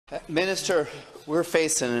Minister, we're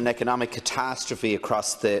facing an economic catastrophe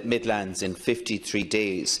across the Midlands in 53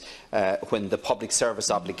 days when the public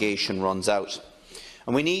service obligation runs out.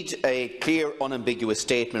 And we need a clear, unambiguous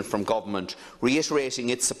statement from Government reiterating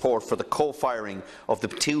its support for the co-firing of the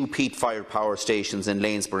 2 peat-fired power stations in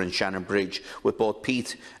Lanesborough and Shannonbridge with both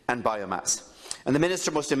peat and biomass. And the Minister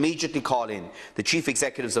must immediately call in the Chief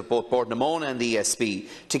Executives of both Bord na Móna and the ESB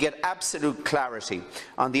to get absolute clarity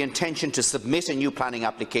on the intention to submit a new planning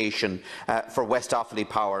application for West Offaly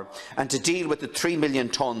Power and to deal with the 3 million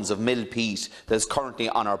tonnes of milled peat that is currently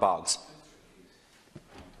on our bogs.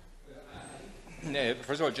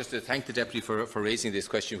 First of all, just to thank the Deputy for raising this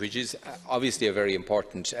question, which is obviously a very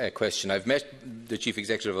important question. I've met the Chief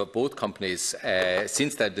Executive of both companies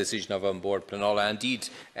since that decision of on board Planola. Indeed,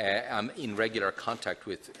 I'm in regular contact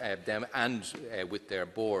with them and with their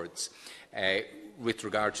boards with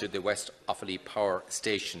regard to the West Offaly Power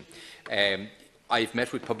Station. I've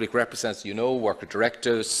met with public representatives, worker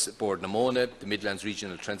directors, Bord na Móna, the Midlands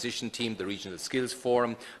Regional Transition Team, the Regional Skills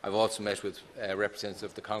Forum. I've also met with representatives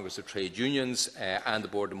of the Congress of Trade Unions and the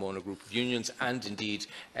Bord na Móna Group of Unions, and indeed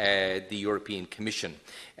the European Commission.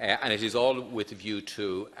 And it is all with a view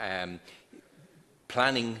to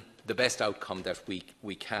planning the best outcome that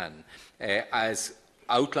we can. As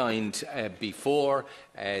outlined before,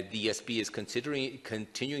 the ESB is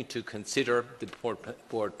continuing to consider the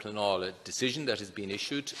Bord Planola decision that has been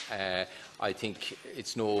issued. I think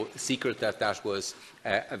it's no secret that that was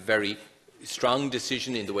a very strong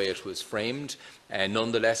decision in the way it was framed.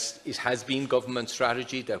 Nonetheless, it has been government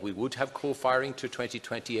strategy that we would have co-firing to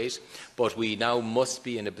 2028, but we now must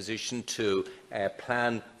be in a position to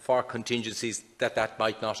plan for contingencies that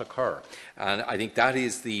might not occur. And I think that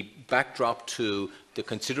is the backdrop to the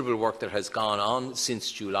considerable work that has gone on since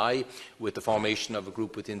July with the formation of a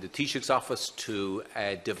group within the Taoiseach's office to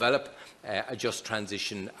develop a just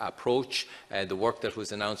transition approach. The work that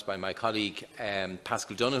was announced by my colleague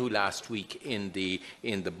Paschal Donoghue last week in the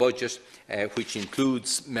budget, which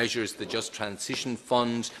includes measures the Just Transition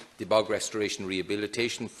Fund, the Bog Restoration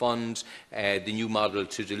Rehabilitation Fund, the new model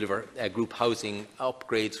to deliver group housing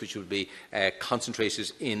upgrades, which will be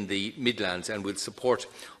concentrated in the Midlands and will support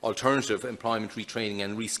alternative employment retraining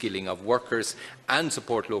and reskilling of workers and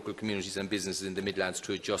support local communities and businesses in the Midlands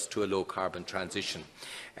to adjust to a low-carbon transition.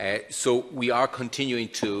 So we are continuing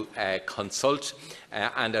to consult,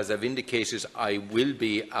 and as I've indicated, I will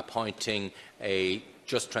be appointing a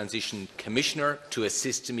Just Transition Commissioner to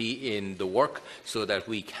assist me in the work so that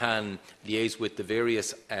we can liaise with the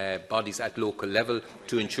various bodies at local level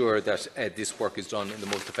to ensure that this work is done in the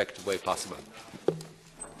most effective way possible.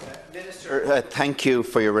 Minister, thank you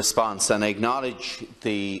for your response, and I acknowledge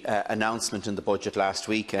the announcement in the budget last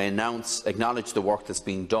week. I acknowledge the work that's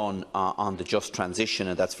being done on the just transition,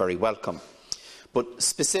 and that's very welcome. But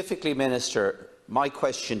specifically, Minister, my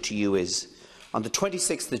question to you is, on the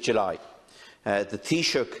 26th of July, the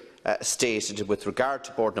Taoiseach stated with regard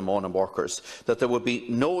to Bord na Móna workers that there would be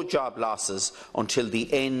no job losses until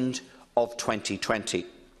the end of 2020.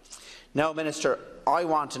 Now, Minister, I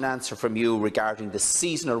want an answer from you regarding the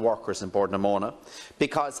seasonal workers in Bord na Móna,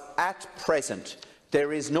 because at present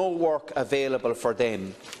there is no work available for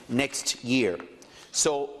them next year.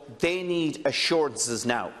 So they need assurances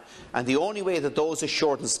now. And the only way that those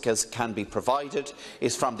assurances can be provided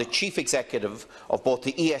is from the Chief Executive of both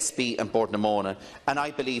the ESB and Bord na Móna, and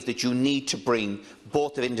I believe that you need to bring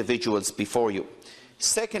both individuals before you.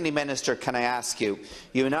 Secondly, Minister, can I ask you,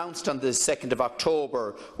 you announced on the 2nd of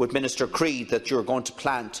October with Minister Creed that you are going to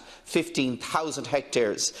plant 15,000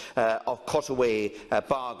 hectares of cutaway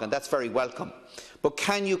bog, and that's very welcome. But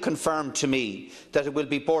can you confirm to me that it will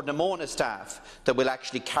be Bord na Móna staff that will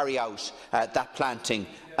actually carry out that planting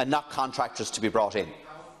and not contractors to be brought in?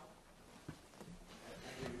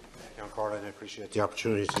 I appreciate the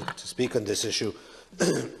opportunity to speak on this issue.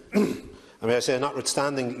 I may say,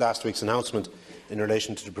 notwithstanding last week's announcement in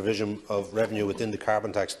relation to the provision of revenue within the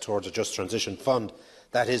carbon tax towards a just transition fund,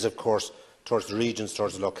 that is, of course, towards the regions,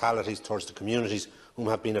 towards the localities, towards the communities whom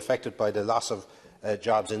have been affected by the loss of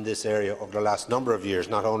jobs in this area over the last number of years,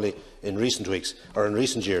 not only in recent weeks or in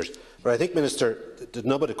recent years. But I think, Minister, the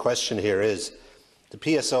nub of the question here is the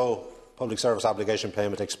PSO, Public Service Obligation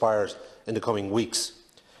Payment, expires in the coming weeks.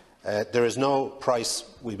 There is no price,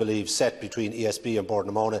 we believe, set between ESB and Bord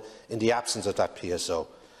na Móna in the absence of that PSO.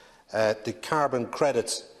 The carbon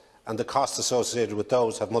credits and the costs associated with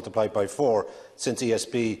those have multiplied by 4 since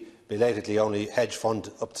ESB belatedly only hedge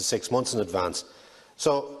fund up to 6 months in advance.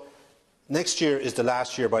 So next year is the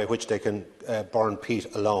last year by which they can burn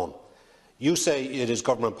peat alone. You say it is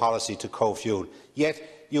government policy to co-fuel, yet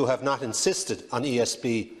you have not insisted on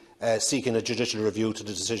ESB seeking a judicial review to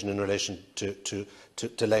the decision in relation to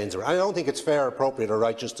lanes. I don't think it's fair, appropriate or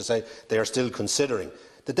right just to say they are still considering.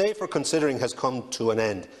 The day for considering has come to an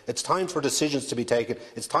end. It's time for decisions to be taken.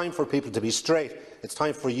 It's time for people to be straight. It's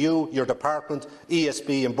time for you, your department,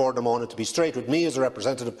 ESB and Bord na Móna to be straight with me as a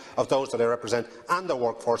representative of those that I represent and the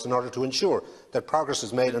workforce in order to ensure that progress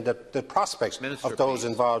is made and that the prospects of those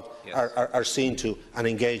involved are seen to and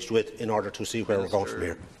engaged with in order to see where we're going from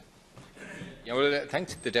here. Yeah, well,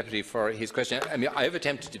 thanks to the Deputy for his question. I mean, I have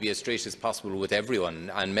attempted to be as straight as possible with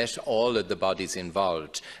everyone and met all of the bodies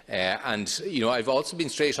involved. I've also been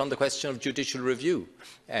straight on the question of judicial review.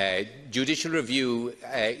 Judicial review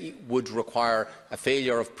would require a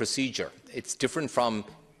failure of procedure. It's different from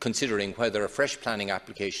considering whether a fresh planning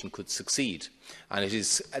application could succeed. And it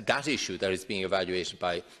is that issue that is being evaluated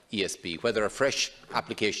by ESB, whether a fresh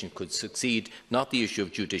application could succeed, not the issue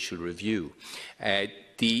of judicial review.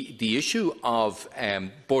 The issue of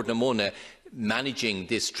Bord na Móna managing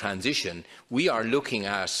this transition, we are looking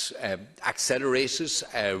at accelerated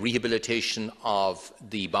rehabilitation of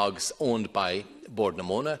the bogs owned by Bord na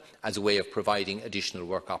Móna as a way of providing additional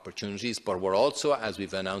work opportunities, but we're also, as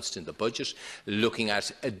we've announced in the budget, looking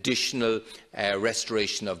at additional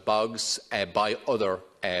restoration of bogs on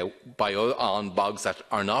bogs that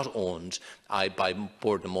are not owned by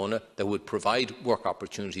Bord na Móna, that would provide work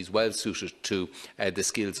opportunities well suited to the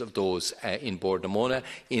skills of those in Bord na Móna.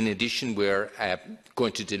 In addition, we're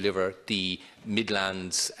going to deliver the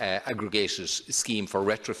Midlands aggregated scheme for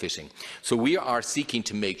retrofitting. So we are seeking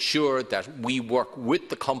to make sure that we work with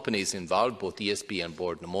the companies involved, both ESB and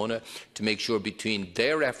Bord na Móna, to make sure between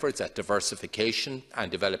their efforts at diversification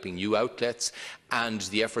and developing new outlets and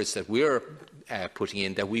the efforts that we're putting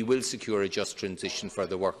in, that we will secure a just transition for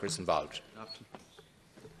the workers involved.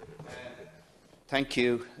 Thank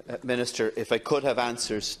you, Minister. If I could have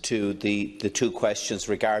answers to the two questions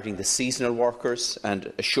regarding the seasonal workers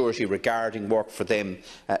and a surety regarding work for them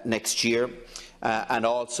next year, and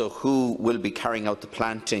also who will be carrying out the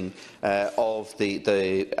planting of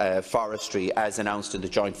the forestry as announced in the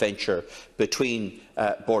joint venture between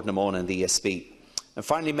Bord na Móna and the ESB. And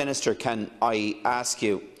finally, Minister, can I ask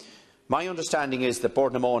you, my understanding is that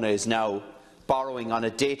Bord na Móna is now borrowing on a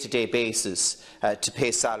day-to-day basis to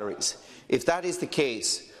pay salaries. If that is the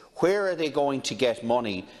case, where are they going to get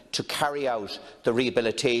money to carry out the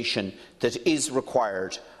rehabilitation that is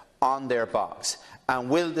required on their bogs? And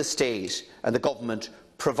will the state and the government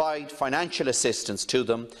provide financial assistance to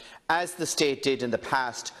them, as the state did in the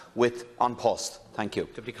past with An Post? Thank you.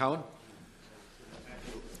 Deputy Cowan.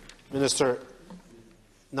 Minister,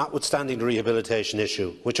 notwithstanding the rehabilitation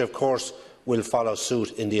issue, which of course will follow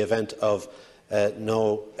suit in the event of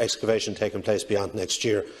no excavation taking place beyond next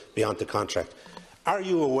year, beyond the contract, are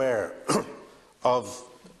you aware of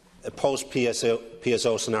a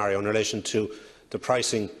post-PSO scenario in relation to the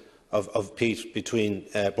pricing of peat between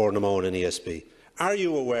Bord na Móna and ESB? Are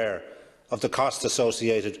you aware of the costs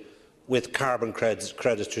associated with carbon credits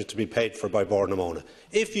to be paid for by Bord na Móna?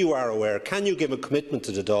 If you are aware, can you give a commitment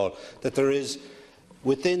to the Dáil that there is,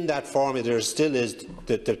 within that formula, there still is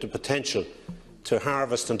the potential to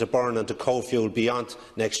harvest and to burn and to co-fuel beyond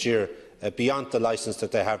next year, beyond the licence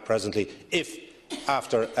that they have presently, if,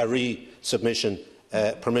 after a resubmission,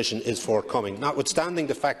 permission is forthcoming? Notwithstanding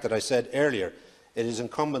the fact that I said earlier, it is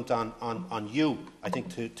incumbent on you, I think,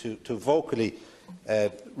 to vocally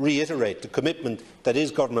reiterate the commitment that is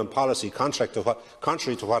government policy, contrary to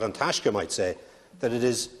what An Taisce might say, that it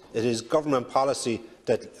is government policy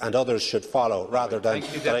that and others should follow, rather than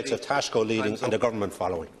the likes of Taisce leading and the government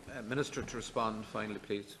following. Minister to respond finally,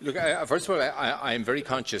 please. Look, first of all, I am very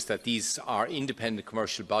conscious that these are independent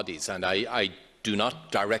commercial bodies, and I do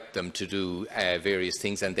not direct them to do various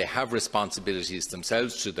things, and they have responsibilities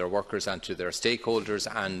themselves to their workers and to their stakeholders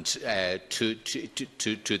and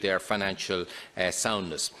to their financial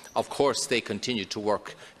soundness. Of course, they continue to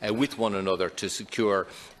work with one another to secure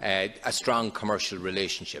a strong commercial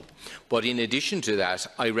relationship. But in addition to that,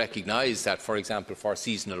 I recognise that, for example, for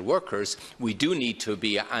seasonal workers, we do need to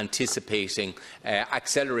be anticipating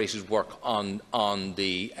accelerated work on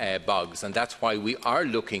the bogs, and that's why we are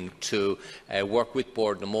looking to work with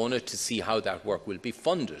Bord na Móna to see how that work will be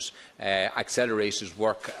funded. Accelerated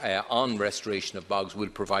work on restoration of bogs will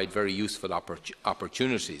provide very useful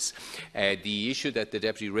opportunities. The issue that the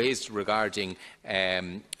Deputy raised regarding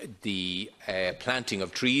the planting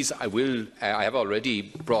of trees, I have already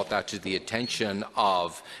brought that to the attention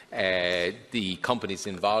of the companies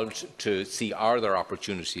involved to see are there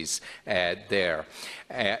opportunities there.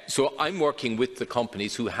 So I'm working with the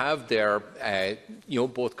companies who have their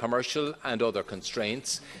both commercial and other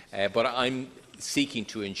constraints, but I'm seeking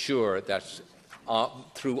to ensure that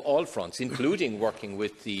through all fronts, including working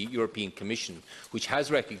with the European Commission, which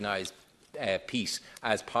has recognised peat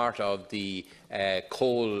as part of the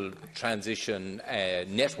coal transition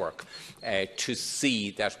network, to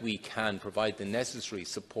see that we can provide the necessary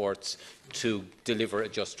supports to deliver a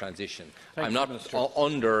just transition. I'm not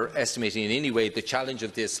underestimating in any way the challenge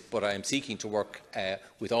of this, but I am seeking to work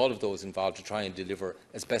with all of those involved to try and deliver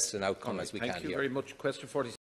as best an outcome as we can here. Thank you very much. Question 46.